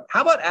player, but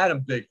how about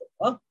Adam Bighill?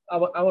 Huh? I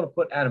want to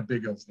put Adam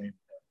Bighill's name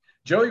there.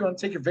 Joe, you want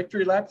to take your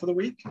victory lap for the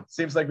week?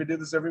 Seems like we do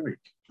this every week.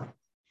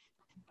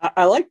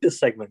 I like this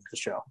segment of the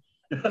show.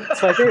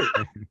 It's my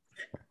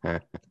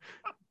favorite.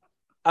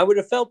 I would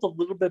have felt a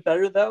little bit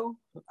better though,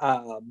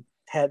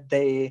 had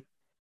they.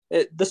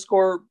 The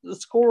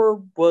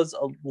score was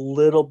a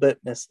little bit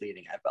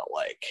misleading. I felt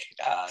like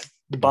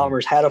the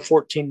Bombers had a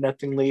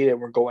 14-0 lead and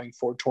were going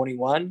for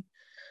 21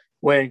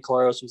 when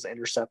Claros was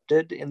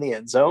intercepted in the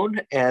end zone,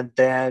 and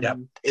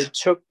then it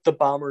took the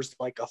Bombers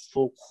like a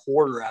full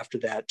quarter after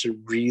that to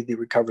really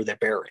recover their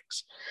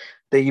bearings.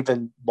 They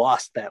even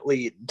lost that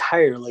lead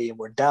entirely and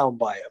were down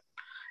by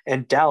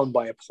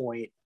a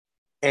point,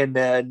 and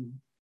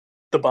then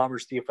the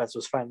Bombers defense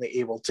was finally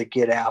able to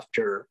get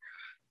after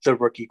the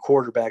rookie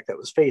quarterback that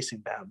was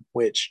facing them,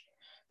 which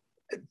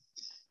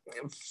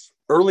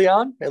early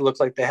on, it looked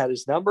like they had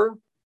his number.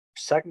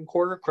 Second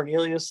quarter,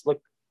 Cornelius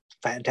looked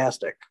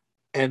fantastic.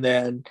 And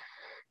then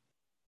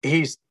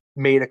he's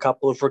made a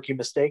couple of rookie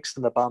mistakes,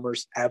 and the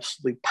Bombers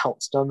absolutely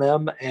pounced on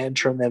them and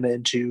turned them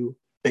into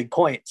big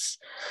points.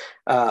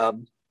 But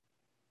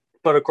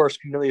of course,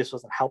 Cornelius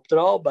wasn't helped at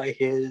all by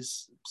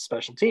his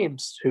special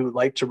teams, who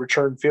like to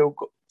return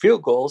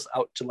field goals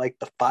out to like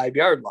the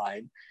 5-yard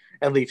line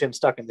and leave him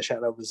stuck in the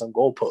shadow of his own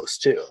goalpost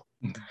too.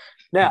 Mm-hmm.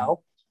 Now,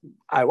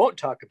 I won't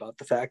talk about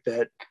the fact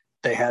that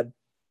they had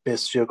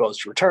missed field goals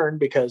to return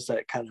because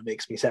that kind of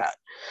makes me sad.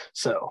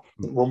 So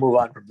we'll move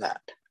on from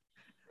that.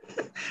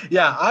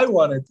 Yeah, I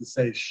wanted to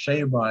say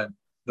shame on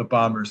the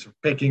Bombers for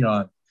picking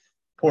on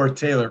poor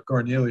Taylor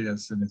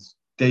Cornelius in his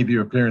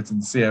debut appearance in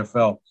the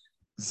CFL.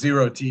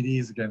 0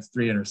 TDs against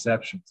 3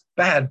 interceptions.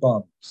 Bad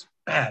Bombers.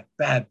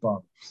 Bad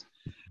Bombers.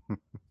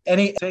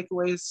 Any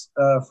takeaways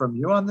from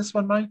you on this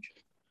one, Mike?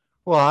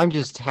 Well, I'm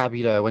just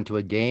happy that I went to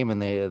a game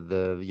and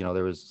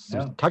there was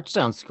some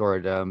touchdowns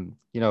scored.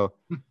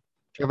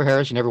 Trevor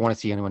Harris, you never want to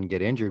see anyone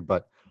get injured,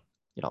 but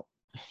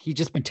he's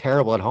just been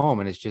terrible at home,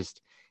 and it's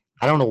just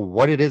I don't know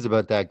what it is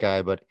about that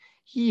guy, but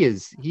he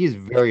is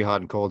very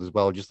hot and cold as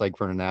well, just like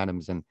Vernon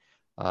Adams, and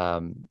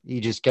he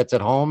just gets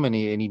at home and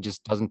he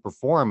just doesn't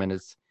perform, and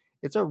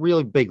it's a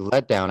really big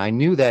letdown. I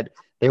knew that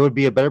there would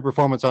be a better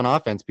performance on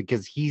offense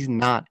because he's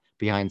not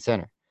behind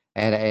center,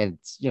 and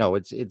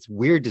it's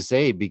weird to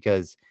say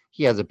because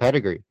he has a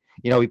pedigree.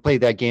 We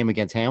played that game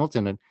against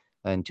Hamilton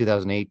in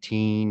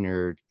 2018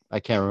 or I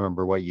can't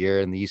remember what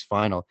year in the East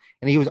Final,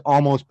 and he was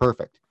almost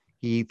perfect.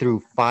 He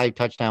threw 5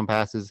 touchdown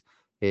passes,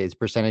 His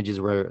percentages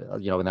were,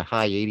 in the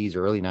high 80s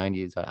or early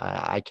 90s.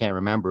 I can't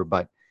remember,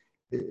 but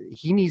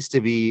he needs to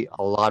be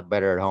a lot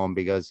better at home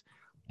because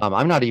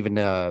I'm not even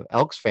a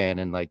Elks fan.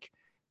 And like,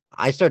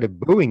 I started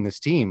booing this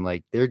team.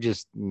 Like, they're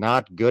just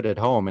not good at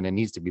home and it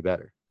needs to be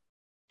better.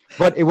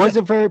 But it was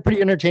a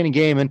pretty entertaining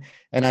game.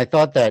 And I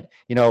thought that,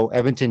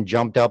 Edmonton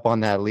jumped up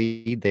on that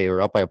lead. They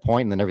were up by a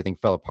point and then everything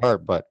fell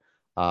apart. But,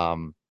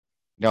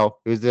 it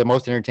was the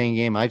most entertaining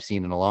game I've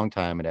seen in a long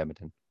time at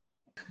Edmonton.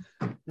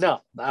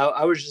 No,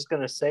 I was just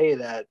going to say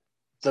that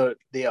the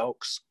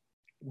Elks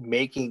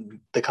making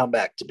the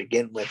comeback to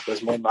begin with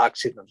was more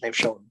moxie than they've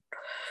shown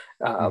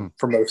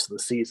for most of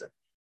the season.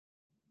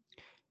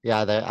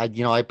 Yeah,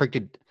 I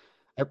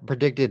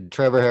predicted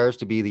Trevor Harris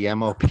to be the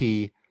MOP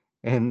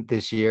in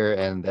this year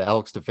and the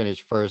Elks to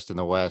finish first in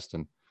the West.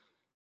 And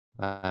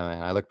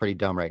I look pretty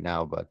dumb right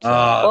now, but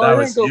I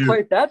didn't go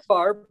quite that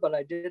far, but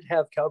I did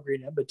have Calgary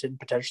and Edmonton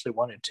potentially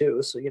 1 and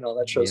 2. So,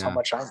 that shows how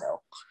much I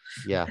know.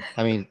 Yeah.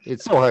 I mean,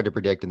 it's so hard to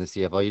predict in the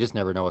CFL. You just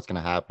never know what's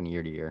going to happen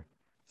year to year.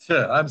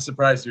 Sure. I'm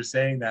surprised you're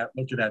saying that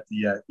looking at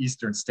the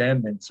Eastern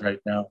standings right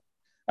now.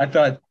 I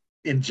thought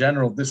in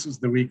general, this was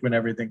the week when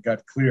everything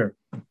got clear.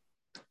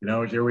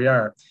 Here we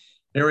are.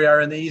 Here we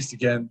are in the East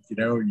again.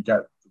 You got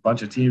a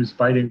bunch of teams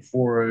fighting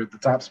for the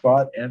top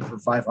spot and for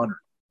 500.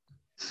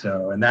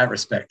 So in that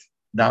respect,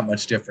 not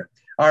much different.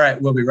 All right,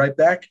 we'll be right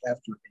back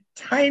after a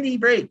tiny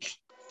break.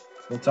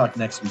 We'll talk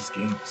next week's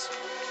games.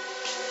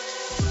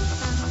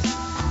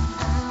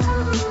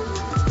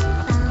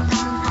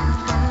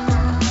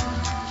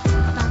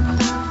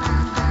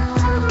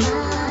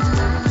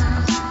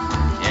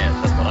 Yes,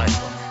 that's what I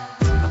thought.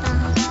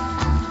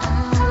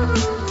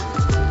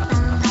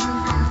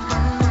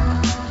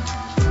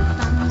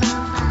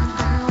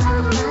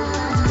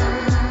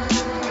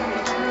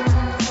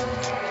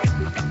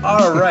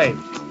 All right,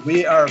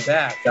 we are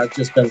back. I've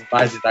just been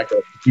reminded I got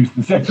to produce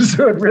this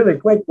episode really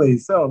quickly.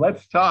 So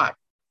let's talk.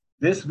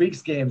 This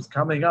week's game's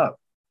coming up.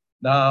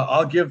 Now,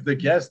 I'll give the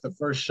guest the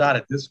first shot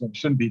at this one.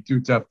 Shouldn't be too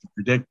tough to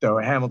predict, though.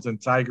 Hamilton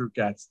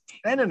Ticats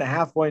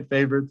 10.5-point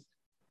favorites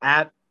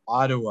at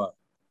Ottawa.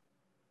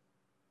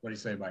 What do you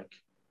say, Mike?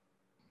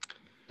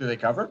 Do they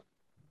cover?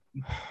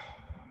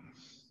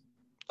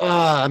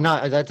 I'm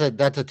not.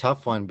 That's a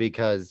tough one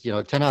because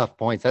 10.5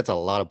 points. That's a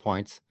lot of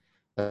points,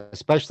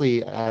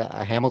 especially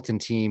a Hamilton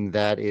team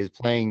that is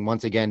playing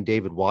once again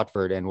David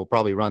Watford and will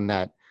probably run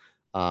that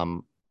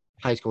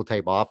high school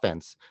type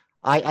offense.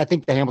 I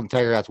think the Hamilton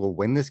Ticats will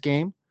win this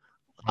game.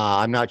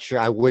 I'm not sure.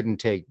 I wouldn't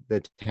take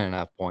the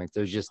 10.5 points.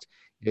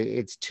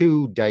 It's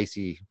too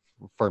dicey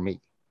for me.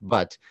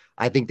 But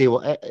I think they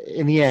will.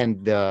 In the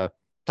end, the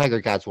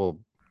Tiger Cats will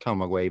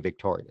come away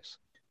victorious.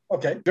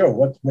 Okay, Joe,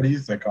 what do you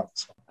think on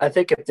this one? I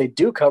think if they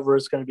do cover,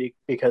 it's going to be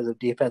because of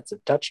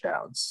defensive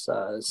touchdowns.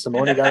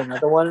 Simone got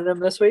another one in him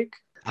this week.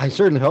 I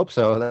certainly hope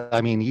so.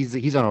 I mean,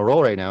 he's on a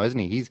roll right now, isn't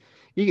he?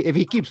 If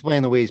he keeps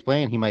playing the way he's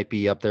playing, he might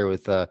be up there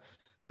with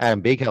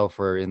Adam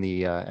Bighelfer in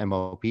the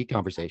MOP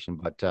conversation.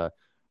 But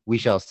we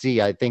shall see.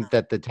 I think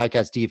that the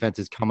Ticats defense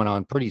is coming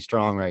on pretty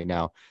strong right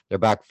now. They're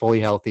back fully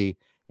healthy.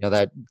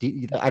 I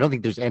don't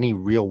think there's any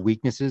real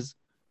weaknesses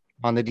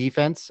on the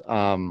defense.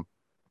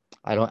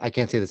 I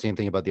can't say the same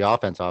thing about the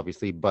offense,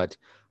 obviously, but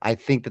I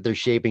think that they're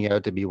shaping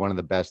out to be one of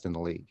the best in the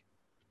league.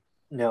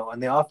 No,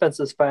 and the offense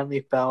has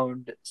finally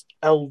found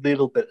a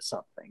little bit of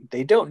something.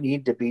 They don't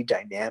need to be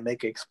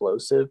dynamic,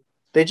 explosive.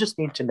 They just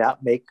need to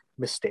not make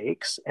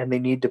mistakes, and they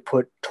need to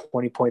put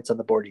 20 points on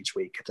the board each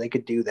week. If they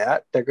could do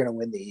that, they're going to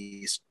win the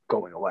East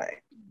going away.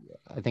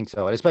 I think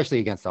so, especially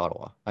against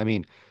Ottawa. I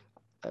mean,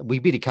 we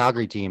beat a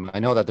Calgary team. I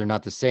know that they're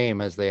not the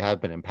same as they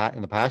have been in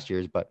the past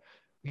years, but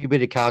we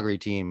beat a Calgary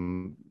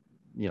team,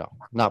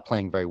 not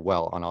playing very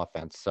well on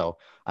offense. So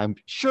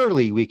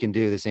surely we can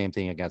do the same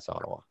thing against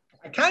Ottawa.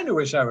 I kind of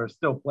wish I were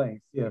still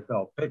playing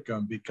CFL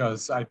Pick'em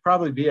because I'd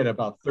probably be at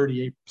about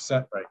 38%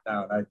 right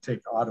now, and I'd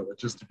take Ottawa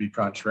just to be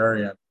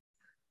contrarian.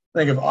 I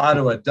think if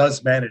Ottawa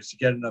does manage to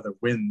get another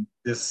win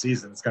this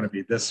season, it's going to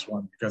be this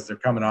one because they're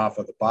coming off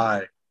of the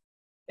bye.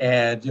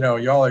 And,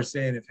 y'all are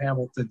saying if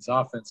Hamilton's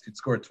offense can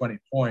score 20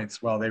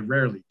 points, well, they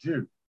rarely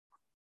do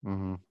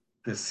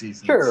this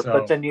season. Sure, so,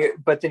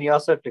 but then you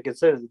also have to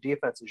consider the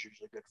defense is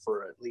usually good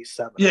for at least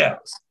 7 of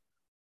those.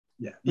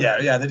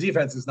 Yeah. The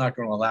defense is not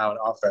going to allow an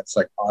offense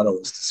like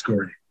Ottawa's to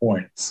score any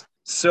points.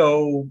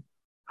 So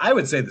I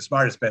would say the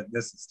smartest bet in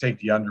this is take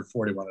the under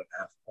 41.5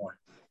 points.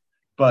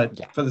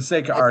 But for the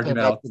sake of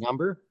argument, that's the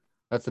number.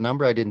 That's the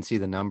number. I didn't see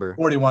the number.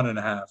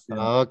 41.5.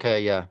 Yeah.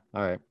 Okay. Yeah.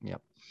 All right.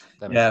 Yep.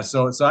 Yeah.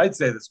 So I'd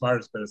say the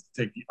smartest bet is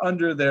to take the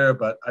under there,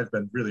 but I've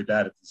been really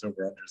bad at these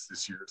over unders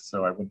this year,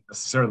 so I wouldn't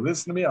necessarily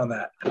listen to me on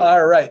that.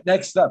 All right.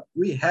 Next up,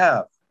 we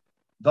have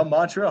the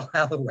Montreal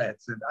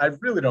Alouettes, and I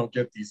really don't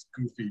get these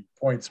goofy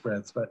point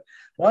spreads, but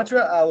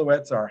Montreal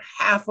Alouettes are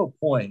 0.5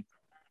 point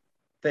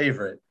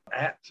favorite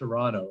at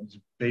Toronto. It's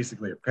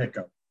basically a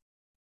pick-up.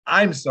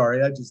 I'm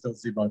sorry, I just don't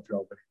see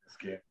Montreal winning this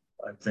game.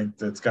 I think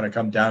that it's going to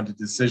come down to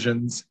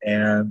decisions,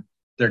 and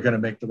they're going to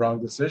make the wrong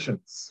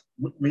decisions.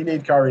 We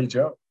need Kari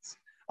Jones.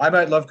 I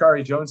might love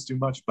Kari Jones too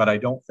much, but I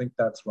don't think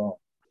that's wrong.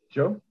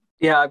 Joe?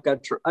 Yeah, I've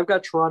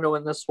got Toronto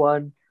in this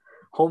one.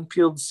 Home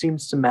field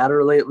seems to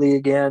matter lately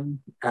again,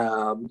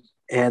 and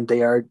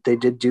they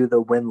did do the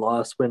win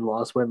loss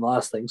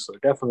thing, so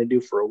they're definitely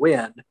due for a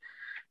win.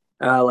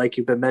 Like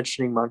you've been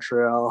mentioning,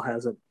 Montreal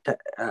has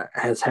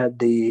had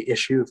the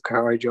issue of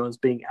Kari Jones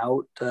being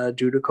out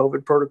due to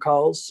COVID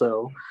protocols,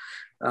 so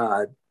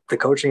the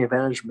coaching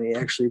advantage may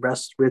actually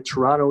rest with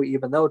Toronto,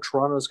 even though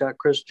Toronto's got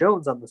Chris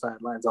Jones on the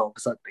sidelines all of a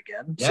sudden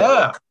again.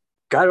 Yeah. So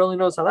God only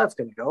knows how that's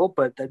going to go,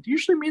 but that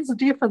usually means the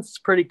defense is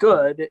pretty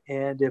good.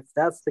 And if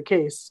that's the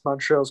case,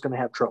 Montreal's going to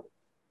have trouble.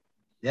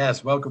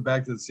 Yes. Welcome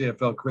back to the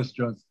CFL. Chris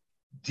Jones,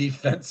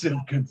 defensive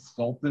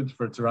consultant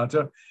for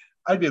Toronto.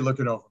 I'd be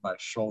looking over my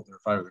shoulder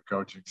if I were the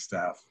coaching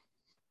staff.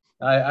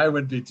 I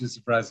wouldn't be too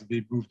surprised if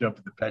he moved up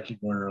in the pecking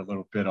order a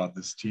little bit on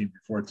this team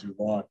before too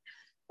long,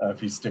 if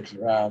he sticks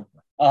around.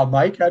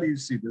 Mike, how do you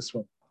see this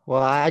one?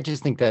 Well, I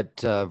just think that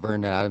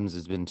Vernon Adams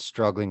has been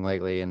struggling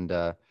lately, and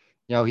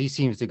he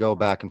seems to go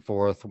back and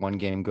forth, one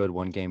game good,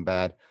 one game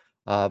bad.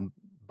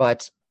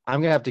 But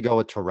I'm gonna have to go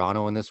with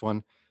Toronto in this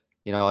one.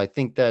 I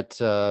think that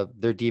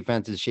their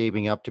defense is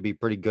shaping up to be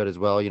pretty good as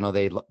well.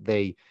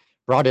 They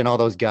brought in all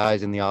those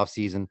guys in the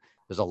offseason.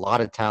 There's a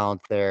lot of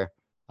talent there.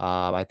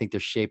 I think they're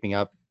shaping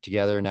up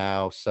together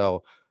now.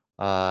 So,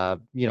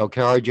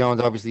 Kari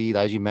Jones, obviously,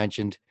 as you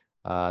mentioned,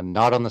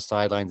 not on the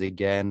sidelines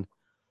again.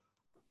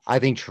 I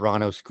think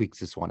Toronto squeaks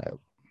this one out.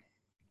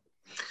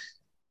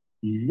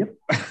 Yep.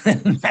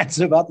 That's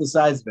about the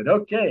size of it.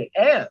 Okay.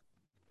 And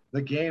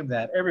the game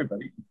that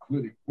everybody,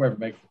 including whoever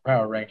makes the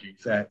power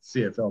rankings at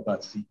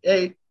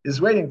CFL.ca,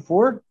 is waiting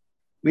for.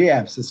 We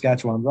have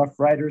Saskatchewan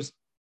Roughriders,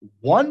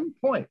 1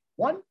 point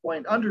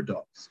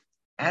underdogs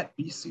at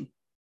BC.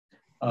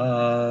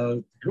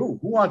 Who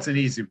wants an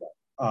easy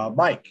one?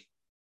 Mike,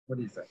 what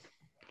do you think?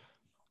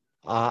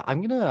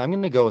 I'm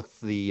gonna go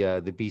with the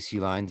BC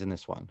Lions in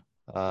this one.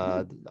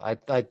 I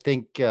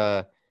think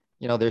they're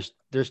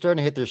starting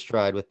to hit their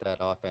stride with that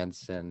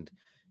offense, and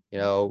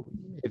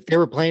if they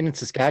were playing in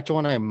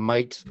Saskatchewan,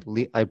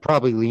 I'd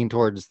probably lean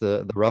towards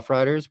the Rough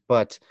Riders,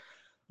 but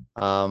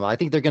I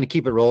think they're going to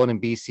keep it rolling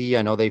in BC.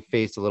 I know they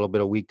faced a little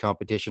bit of weak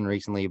competition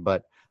recently,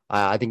 but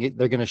I think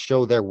they're going to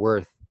show their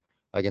worth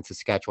against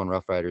Saskatchewan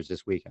Rough Riders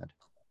this weekend.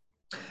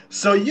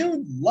 So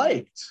you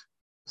liked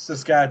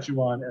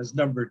Saskatchewan as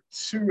number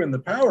 2 in the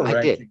power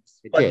rankings,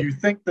 but you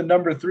think the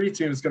number 3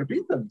 team is going to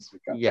beat them this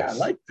weekend? Yes. I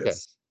like this.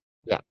 Yes.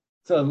 Yeah.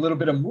 So a little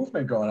bit of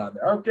movement going on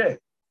there. Okay.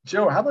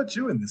 Joe, how about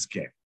you in this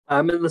game?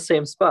 I'm in the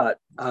same spot.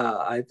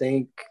 I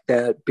think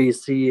that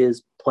BC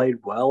has played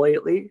well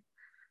lately.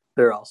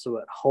 They're also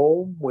at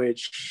home,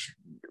 which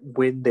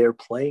when they're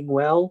playing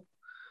well,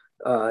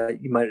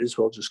 you might as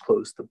well just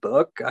close the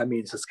book. I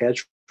mean,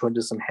 Saskatchewan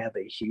doesn't have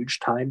a huge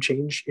time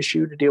change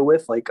issue to deal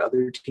with like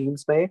other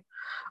teams may.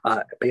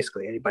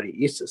 Basically, anybody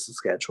east of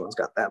Saskatchewan's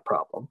got that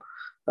problem.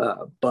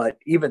 But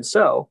even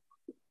so,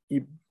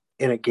 in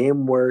a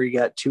game where you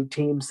got 2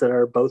 teams that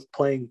are both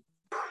playing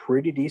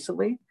pretty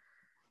decently,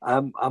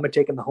 I'm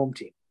taking the home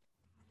team.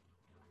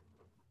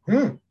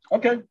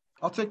 Okay.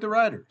 I'll take the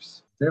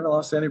Riders. They haven't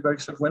lost to anybody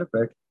except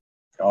Winnipeg.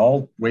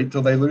 I'll wait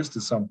till they lose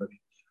to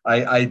somebody.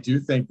 I do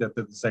think that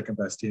they're the second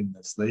best team in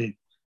this league,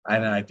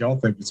 and I don't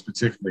think it's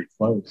particularly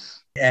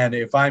close. And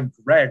if I'm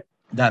correct,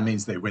 that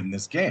means they win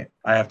this game.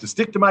 I have to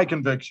stick to my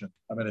conviction.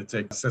 I'm going to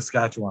take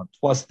Saskatchewan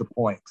plus the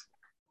point.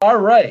 All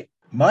right.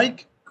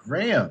 Mike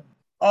Graham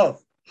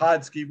of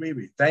Pod Skee Wee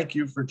Wee, thank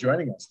you for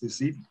joining us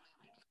this evening.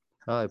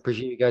 I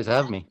appreciate you guys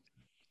having me.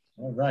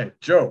 All right.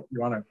 Joe, you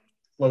want to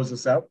close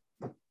us out?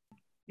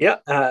 Yeah.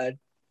 I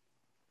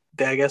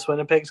guess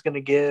Winnipeg's going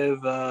to give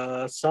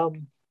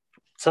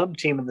some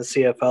team in the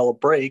CFL a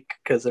break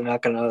because they're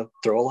not going to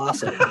throw a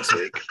loss at it this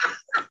week.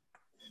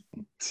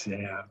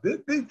 Yeah,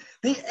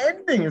 the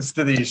endings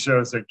to these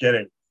shows are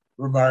getting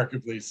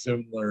remarkably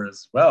similar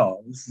as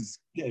well. This is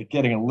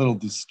getting a little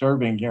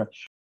disturbing here.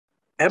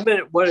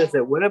 What is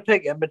it?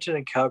 Winnipeg, Edmonton,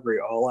 and Calgary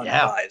all on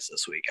buys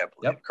this week, I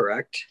believe,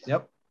 correct?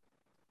 Yep.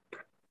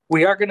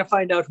 We are going to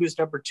find out who's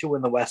number 2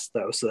 in the West,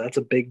 though, so that's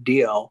a big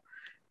deal.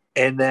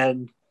 And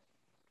then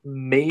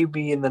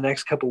maybe in the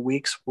next couple of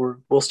weeks,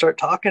 we'll start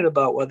talking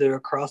about whether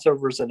a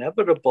crossover is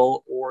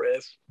inevitable or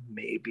if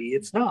maybe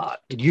it's not.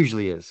 It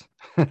usually is.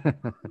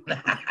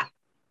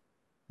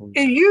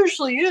 It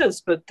usually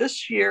is, but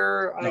this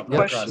year I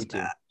question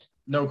that.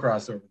 No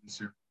crossover this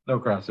year. No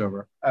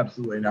crossover.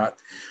 Absolutely not.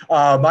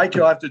 Mike,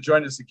 you'll have to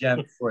join us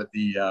again for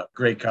the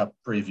Grey Cup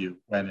preview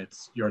when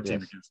it's your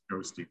team against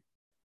Ghosty.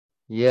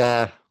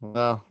 Yeah,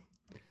 well,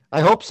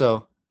 I hope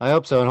so.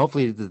 And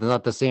hopefully it's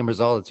not the same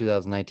result as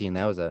 2019.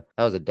 That was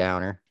a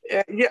downer.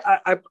 Yeah,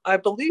 I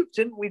believe,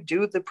 didn't we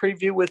do the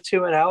preview with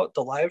 2 and Out,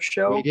 the live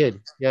show? We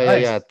did.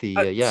 Yeah.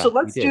 So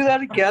let's do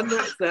that again.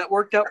 That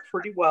worked out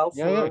pretty well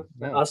for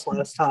us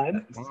last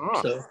time.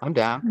 So I'm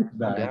down.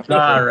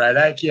 All right,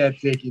 I can't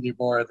take any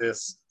more of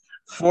this.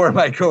 For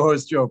my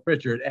co-host Joe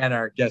Pritchard and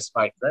our guest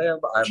Mike Graham,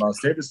 I'm Miles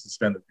Davis to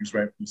spend the Rouge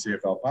White Blue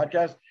CFL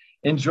podcast.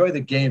 Enjoy the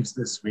games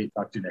this week.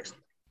 Talk to you next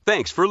week.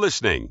 Thanks for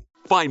listening.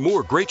 Find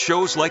more great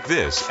shows like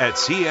this at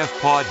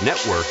CF Pod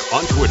Network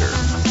on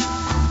Twitter.